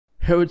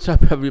Hey, what's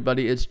up,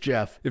 everybody? It's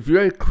Jeff. If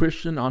you're a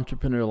Christian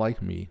entrepreneur like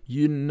me,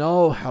 you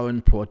know how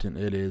important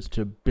it is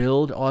to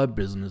build our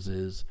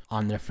businesses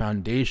on the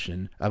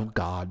foundation of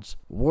God's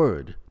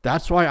Word.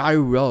 That's why I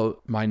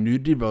wrote my new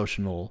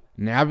devotional,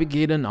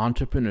 Navigating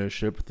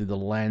Entrepreneurship Through the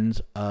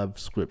Lens of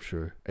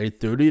Scripture, a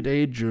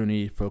 30-day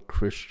journey for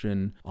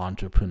Christian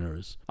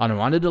entrepreneurs. And I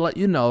wanted to let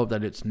you know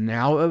that it's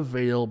now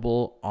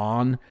available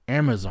on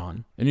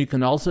Amazon, and you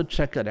can also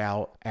check it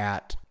out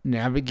at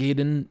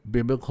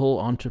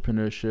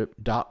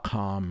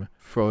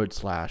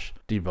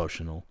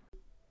navigatingbiblicalentrepreneur.com/devotional.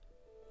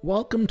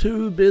 Welcome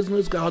to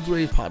Business God's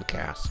Way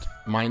podcast.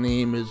 My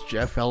name is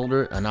Jeff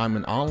Elder, and I'm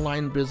an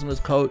online business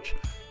coach,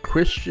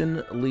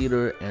 Christian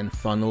leader, and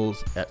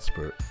funnels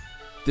expert.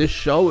 This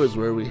show is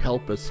where we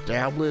help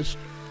established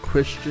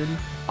Christian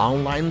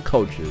online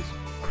coaches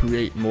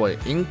create more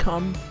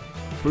income,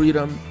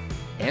 freedom,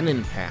 and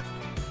impact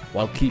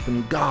while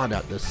keeping God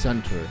at the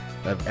center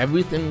of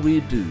everything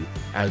we do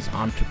as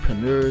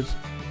entrepreneurs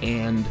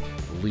and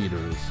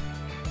leaders.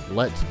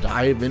 Let's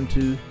dive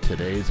into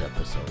today's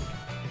episode.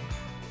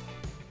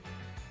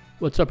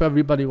 What's up,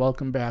 everybody?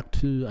 Welcome back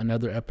to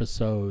another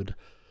episode.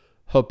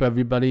 Hope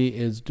everybody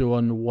is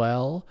doing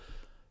well.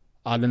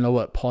 I don't know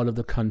what part of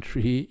the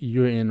country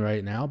you're in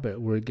right now,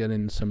 but we're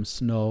getting some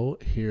snow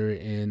here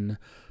in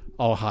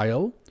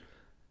Ohio.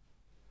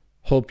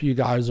 Hope you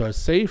guys are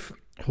safe.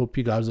 Hope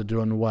you guys are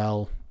doing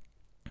well.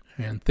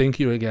 And thank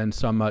you again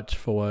so much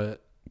for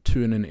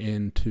tuning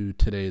in to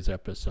today's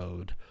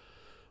episode.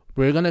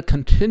 We're going to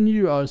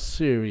continue our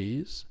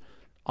series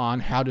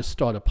on how to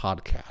start a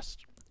podcast.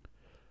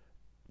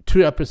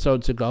 2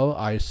 episodes ago,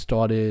 I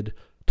started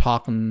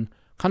talking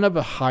kind of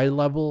a high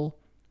level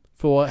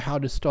for how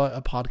to start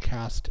a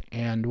podcast.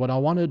 And what I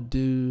want to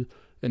do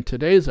in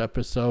today's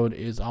episode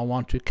is I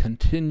want to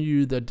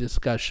continue the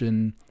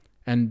discussion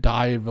and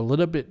dive a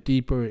little bit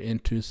deeper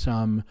into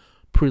some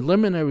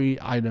preliminary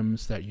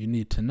items that you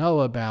need to know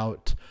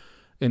about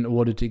in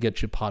order to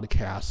get your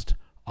podcast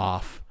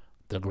off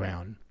the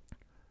ground.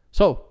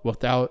 So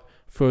without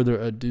further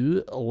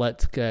ado,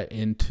 let's get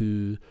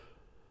into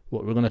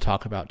what we're going to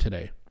talk about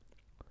today.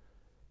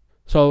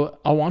 So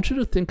I want you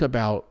to think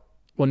about,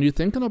 when you're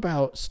thinking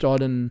about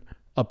starting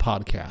a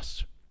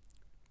podcast,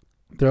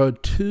 there are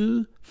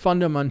 2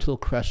 fundamental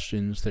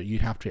questions that you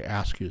have to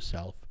ask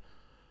yourself.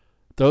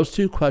 Those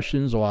 2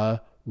 questions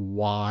are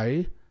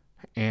why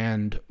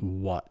and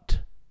what.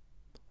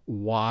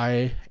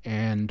 Why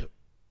and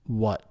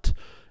what.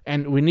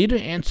 And we need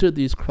to answer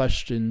these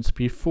questions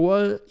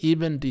before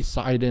even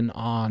deciding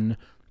on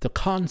the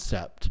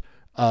concept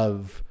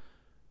of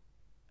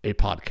a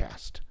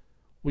podcast.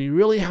 We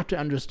really have to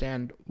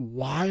understand,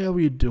 why are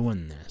we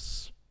doing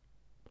this?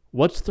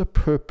 What's the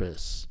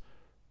purpose?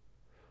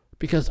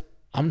 Because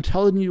I'm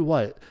telling you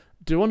what,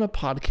 doing a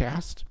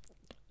podcast,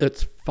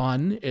 it's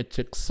fun, it's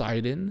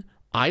exciting.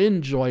 I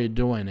enjoy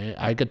doing it.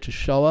 I get to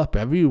show up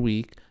every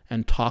week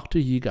and talk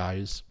to you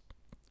guys.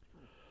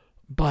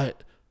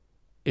 But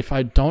if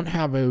I don't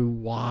have a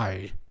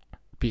why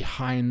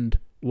behind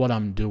what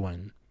I'm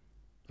doing,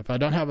 if I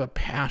don't have a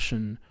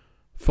passion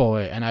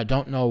for it and I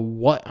don't know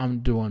what I'm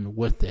doing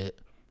with it,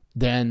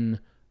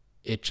 then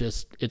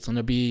it's going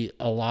to be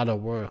a lot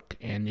of work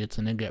and it's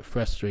going to get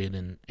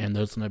frustrating and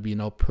there's going to be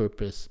no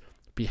purpose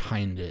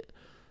behind it.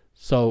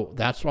 So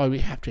that's why we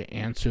have to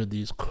answer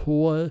these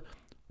core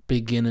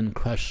beginning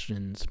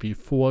questions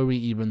before we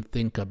even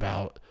think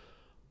about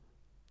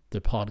the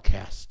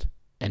podcast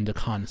and the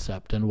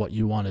concept and what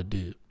you want to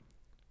do.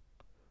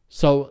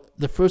 So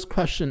the first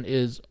question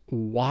is,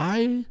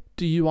 why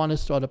do you want to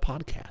start a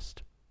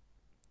podcast?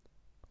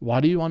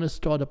 Why do you want to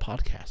start a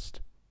podcast?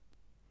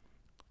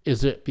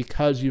 Is it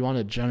because you want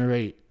to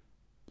generate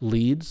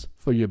leads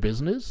for your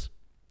business?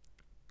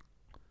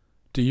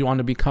 Do you want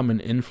to become an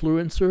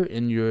influencer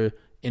in your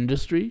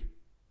industry?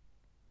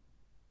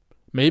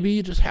 Maybe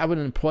you just have an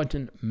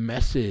important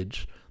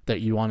message that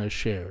you want to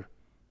share.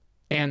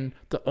 And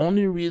the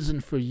only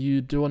reason for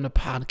you doing a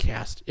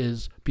podcast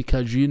is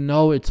because you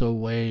know it's a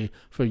way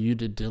for you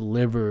to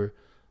deliver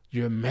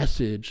your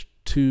message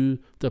to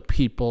the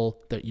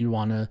people that you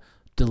want to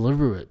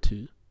deliver it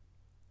to.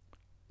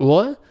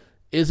 Or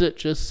is it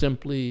just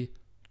simply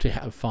to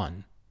have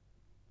fun?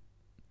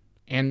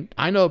 And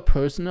I know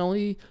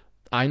personally,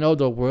 I know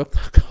the work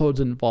that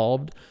goes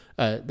involved,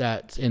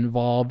 that's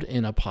involved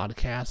in a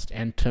podcast.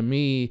 And to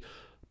me,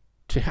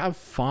 to have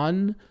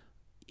fun,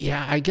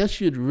 yeah, I guess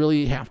you'd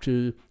really have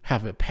to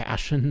have a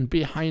passion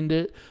behind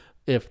it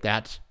if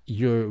that's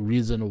your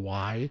reason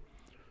why.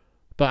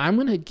 But I'm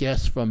going to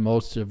guess for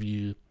most of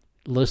you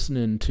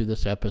listening to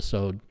this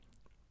episode,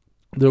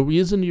 the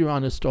reason you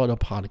want to start a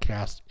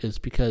podcast is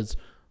because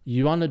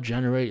you want to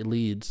generate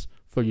leads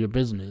for your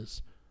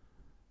business.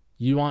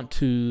 You want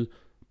to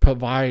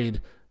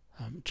provide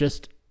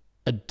just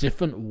a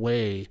different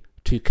way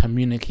to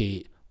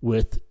communicate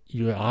with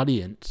your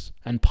audience.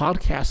 And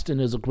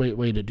podcasting is a great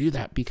way to do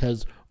that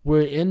because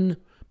we're in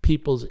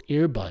people's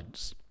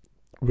earbuds.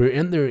 We're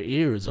in their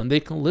ears and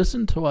they can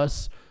listen to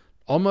us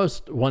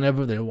almost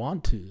whenever they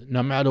want to.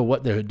 No matter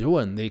what they're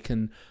doing, they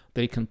can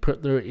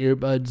put their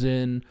earbuds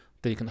in,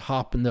 They can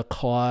hop in the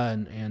car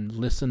and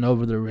listen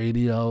over the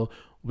radio.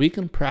 We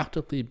can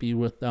practically be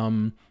with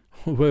them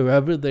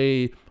wherever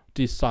they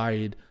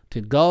decide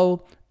to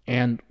go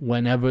and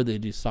whenever they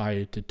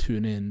decide to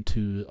tune in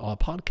to our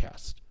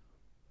podcast.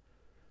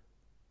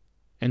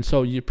 And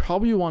so you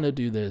probably want to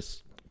do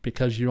this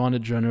because you want to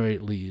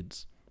generate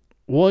leads,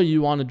 or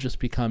you want to just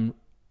become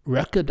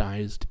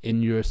recognized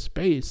in your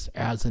space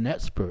as an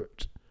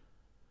expert.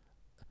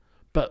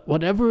 But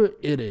whatever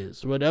it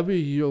is, whatever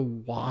your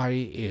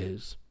why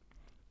is,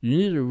 you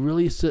need to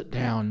really sit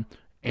down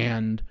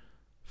and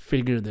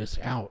figure this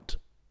out.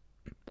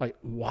 Like,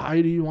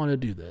 why do you want to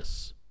do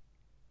this?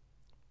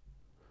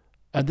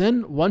 And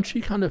then once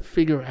you kind of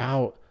figure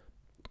out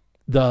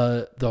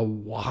the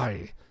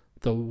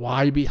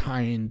why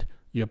behind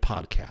your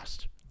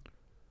podcast,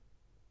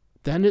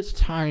 then it's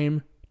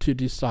time to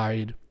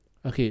decide,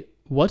 okay,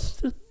 what's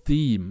the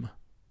theme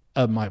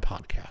of my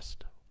podcast?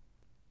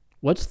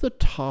 What's the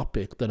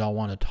topic that I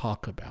want to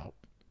talk about?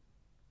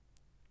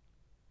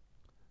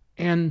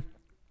 And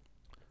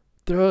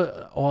there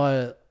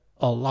are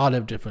a lot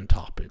of different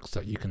topics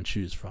that you can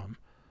choose from.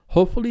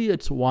 Hopefully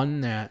it's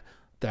one that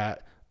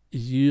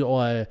you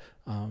are,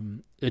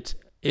 it's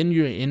in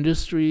your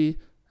industry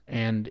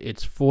and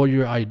it's for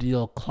your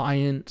ideal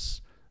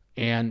clients,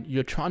 and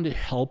you're trying to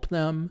help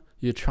them,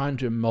 you're trying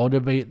to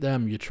motivate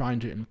them, you're trying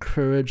to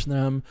encourage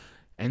them.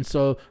 And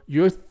so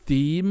your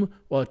theme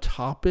or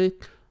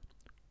topic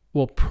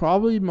will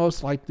probably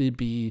most likely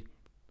be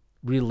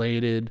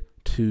related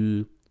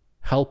to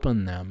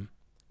helping them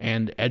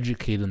and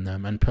educating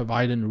them and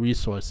providing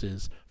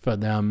resources for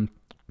them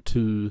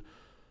to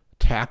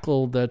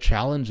tackle the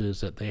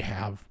challenges that they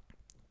have,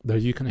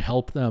 that you can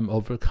help them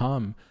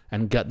overcome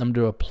and get them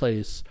to a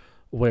place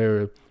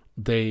where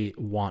they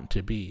want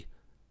to be.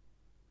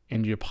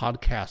 And your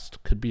podcast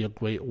could be a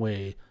great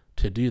way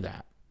to do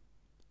that.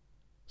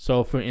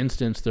 So for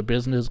instance, the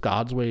Business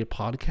God's Way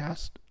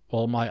podcast,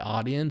 well, my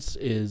audience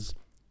is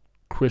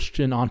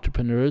Christian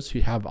entrepreneurs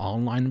who have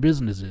online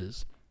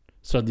businesses.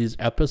 So these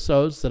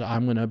episodes that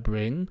I'm going to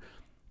bring,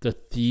 the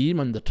theme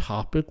and the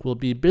topic will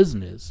be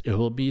business. It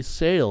will be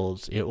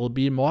sales. It will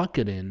be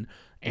marketing.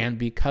 And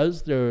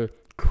because they're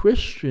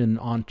Christian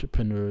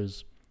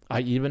entrepreneurs,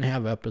 I even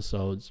have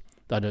episodes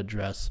that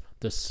address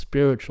the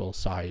spiritual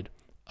side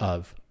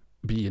of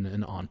being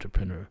an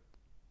entrepreneur.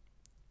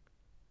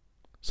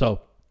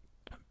 So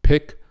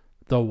pick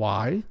the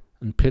why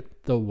and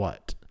pick the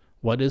what.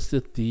 What is the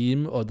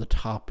theme or the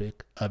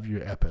topic of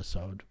your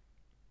episode?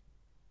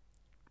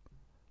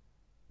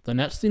 The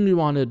next thing you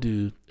want to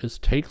do is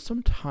take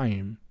some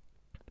time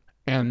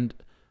and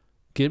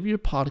give your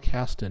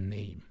podcast a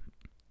name.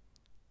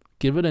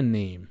 Give it a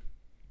name.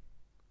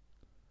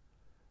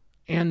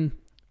 And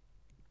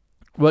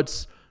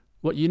what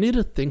you need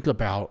to think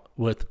about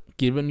with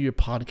giving your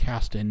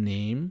podcast a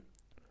name,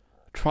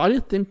 try to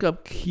think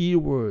of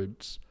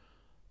keywords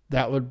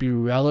that would be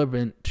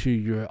relevant to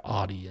your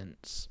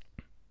audience.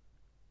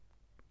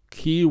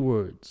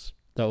 Keywords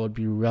that would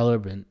be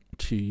relevant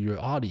to your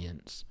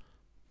audience.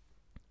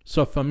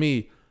 So for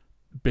me,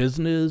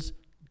 Business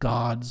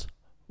God's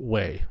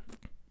Way.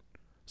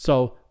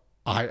 So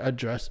I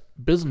address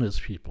business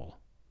people.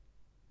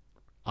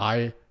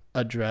 I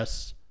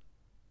address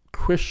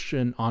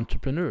Christian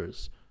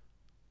entrepreneurs.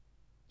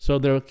 So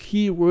there are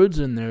key words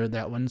in there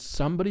that when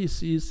somebody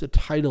sees the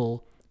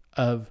title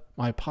of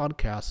my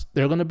podcast,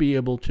 they're going to be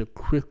able to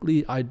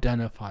quickly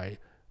identify,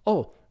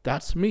 oh,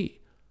 that's me.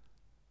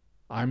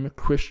 I'm a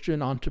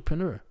Christian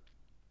entrepreneur.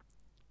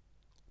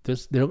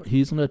 He's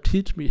going to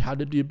teach me how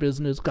to do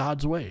business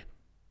God's way.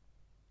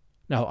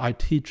 Now, I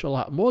teach a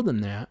lot more than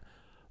that,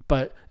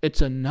 but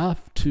it's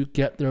enough to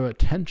get their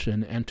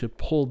attention and to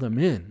pull them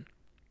in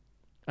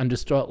and to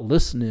start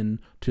listening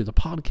to the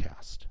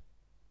podcast.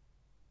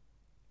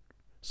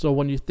 So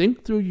when you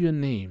think through your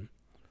name,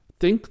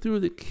 think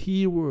through the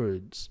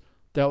keywords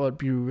that would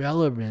be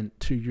relevant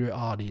to your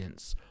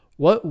audience.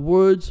 What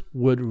words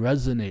would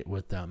resonate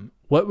with them?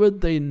 What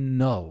would they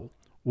know?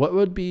 What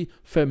would be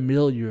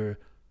familiar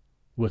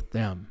with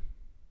them?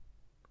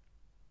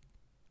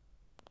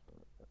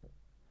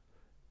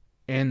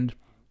 And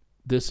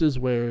this is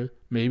where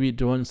maybe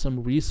doing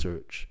some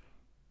research.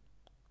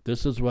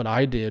 This is what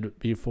I did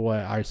before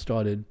I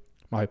started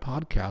my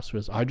podcast,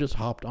 was I just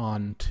hopped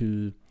on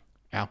to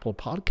Apple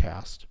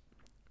Podcast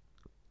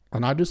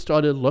and I just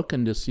started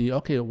looking to see,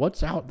 okay,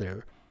 what's out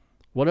there?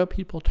 What are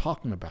people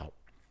talking about?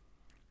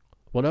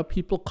 What are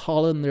people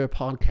calling their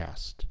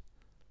podcast?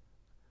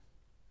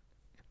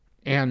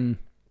 And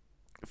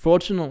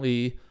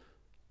fortunately,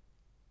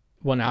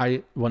 when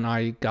I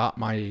got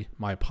my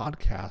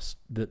podcast,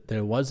 that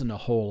there wasn't a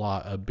whole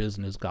lot of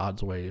Business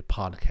God's Way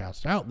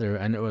podcast out there,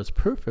 and it was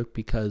perfect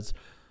because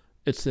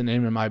it's the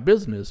name of my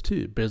business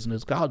too,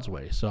 Business God's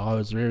Way. So I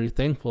was very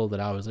thankful that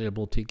I was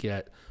able to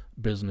get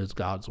Business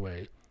God's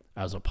Way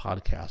as a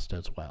podcast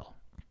as well.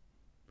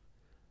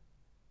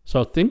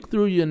 So think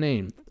through your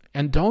name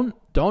and don't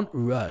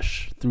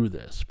rush through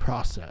this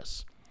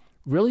process.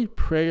 Really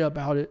pray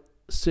about it,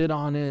 sit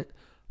on it.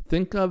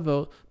 Think of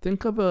a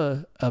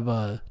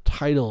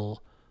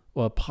title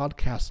or a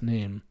podcast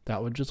name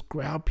that would just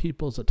grab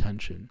people's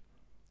attention.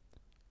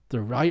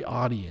 The right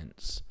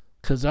audience,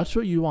 because that's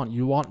what you want.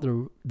 You want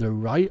the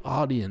right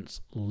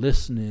audience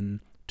listening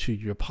to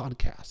your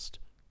podcast.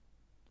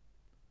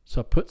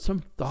 So put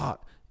some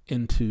thought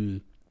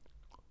into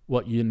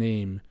what you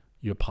name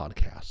your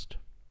podcast.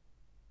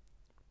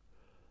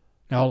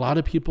 Now, a lot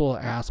of people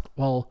ask,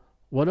 well,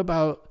 what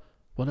about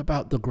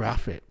the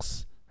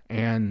graphics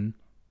and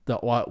the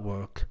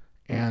artwork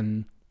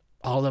and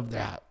all of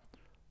that?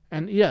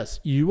 And yes,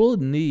 you will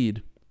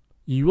need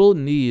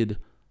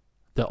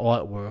the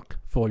artwork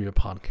for your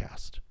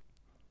podcast.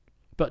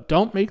 But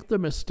don't make the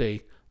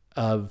mistake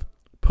of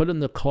putting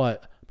the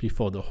cart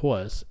before the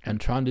horse and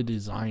trying to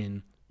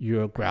design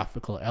your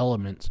graphical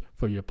elements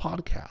for your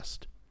podcast.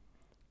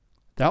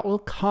 That will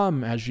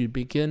come as you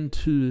begin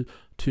to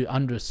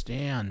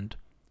understand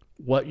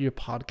what your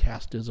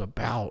podcast is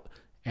about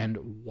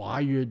and why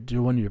you're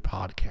doing your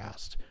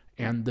podcast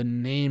and the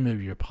name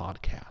of your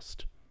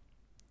podcast.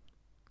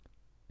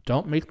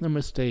 Don't make the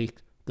mistake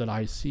that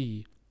I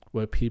see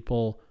where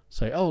people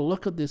say, oh,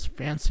 look at this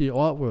fancy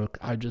artwork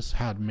I just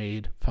had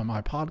made for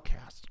my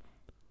podcast.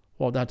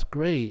 Well, that's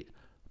great,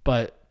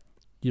 but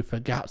you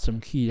forgot some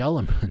key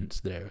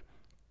elements there.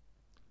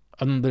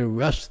 And they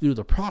rush through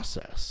the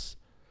process.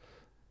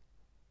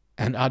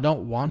 And I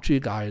don't want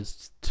you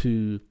guys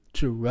to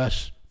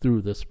rush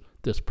through this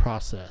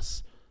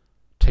process.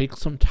 Take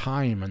some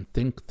time and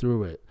think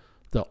through it.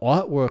 The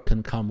artwork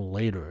can come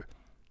later.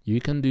 You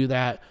can do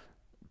that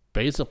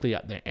basically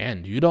at the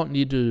end. You don't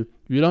need to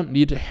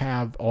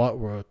have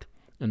artwork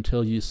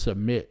until you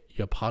submit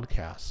your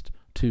podcast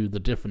to the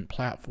different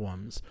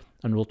platforms,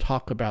 and we'll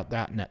talk about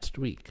that next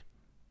week.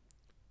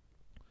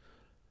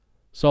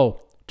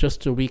 So,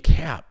 just to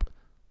recap,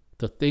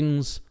 the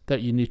things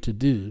that you need to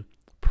do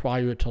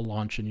prior to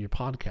launching your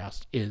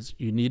podcast is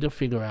you need to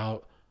figure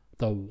out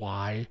the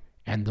why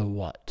and the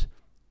what.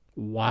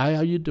 Why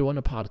are you doing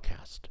a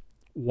podcast?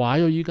 Why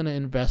are you going to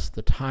invest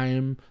the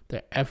time,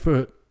 the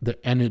effort,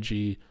 the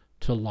energy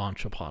to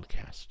launch a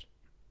podcast?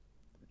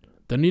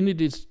 Then you need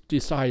to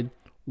decide,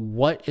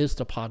 what is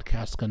the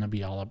podcast going to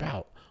be all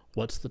about?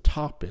 What's the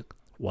topic?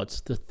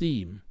 What's the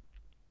theme?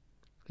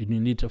 And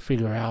you need to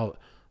figure out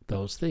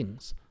those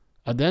things.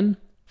 And then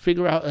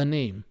figure out a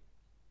name.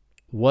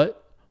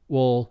 What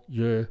will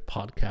your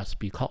podcast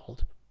be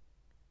called?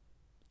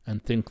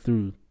 And think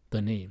through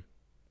the name.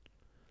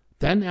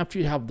 Then after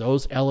you have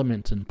those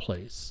elements in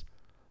place,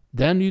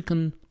 then you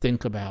can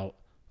think about,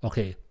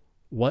 okay,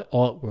 what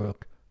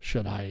artwork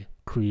should I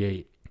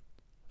create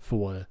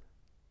for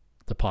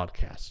the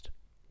podcast?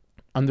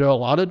 And there are a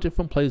lot of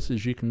different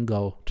places you can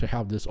go to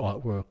have this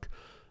artwork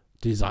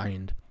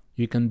designed.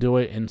 You can do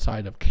it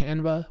inside of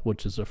Canva,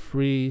 which is a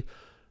free,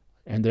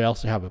 and they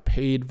also have a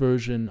paid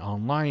version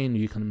online.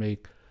 You can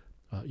make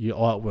your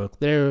artwork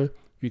there.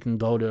 You can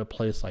go to a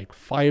place like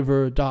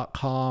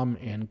Fiverr.com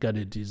and get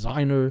a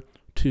designer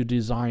to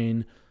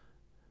design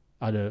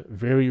at a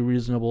very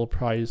reasonable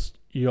price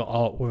your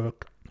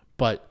artwork.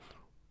 But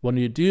when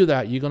you do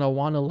that, you're going to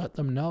want to let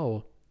them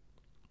know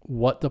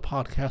what the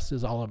podcast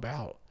is all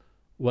about.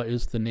 What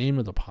is the name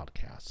of the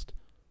podcast?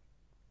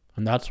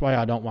 And that's why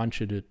I don't want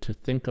you to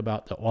think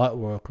about the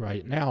artwork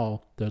right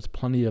now. There's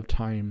plenty of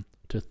time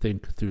to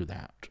think through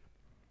that.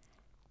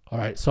 All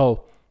right,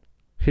 so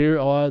here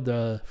are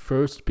the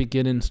first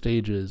beginning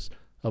stages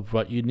of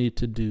what you need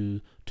to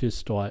do to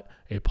start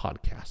a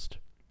podcast.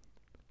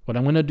 What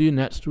I'm going to do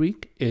next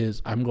week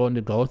is I'm going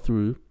to go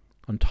through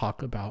and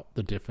talk about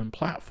the different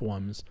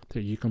platforms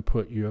that you can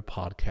put your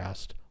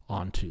podcast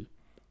onto.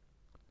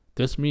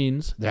 This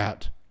means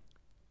that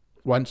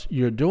once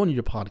you're doing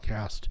your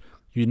podcast,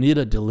 you need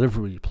a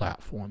delivery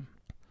platform.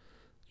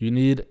 You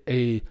need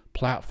a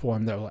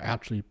platform that will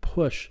actually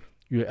push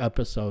your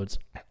episodes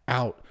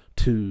out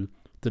to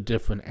the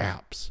different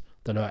apps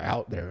that are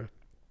out there.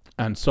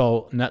 And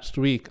so next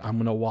week, I'm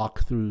going to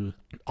walk through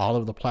all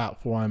of the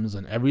platforms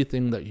and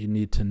everything that you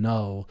need to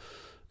know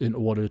in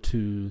order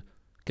to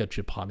get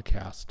your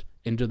podcast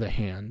into the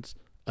hands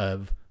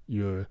of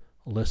your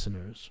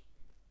listeners.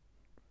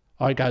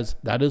 All right, guys,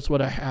 that is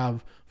what I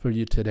have for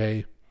you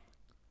today.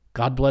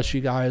 God bless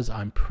you guys.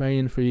 I'm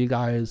praying for you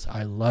guys.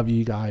 I love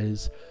you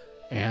guys.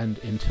 And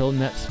until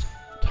next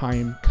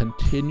time,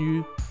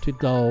 continue to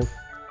go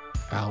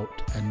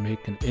out and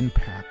make an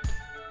impact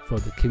for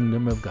the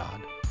kingdom of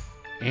God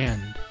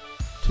and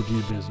to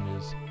do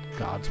business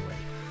God's way.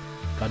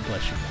 God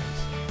bless you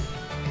guys.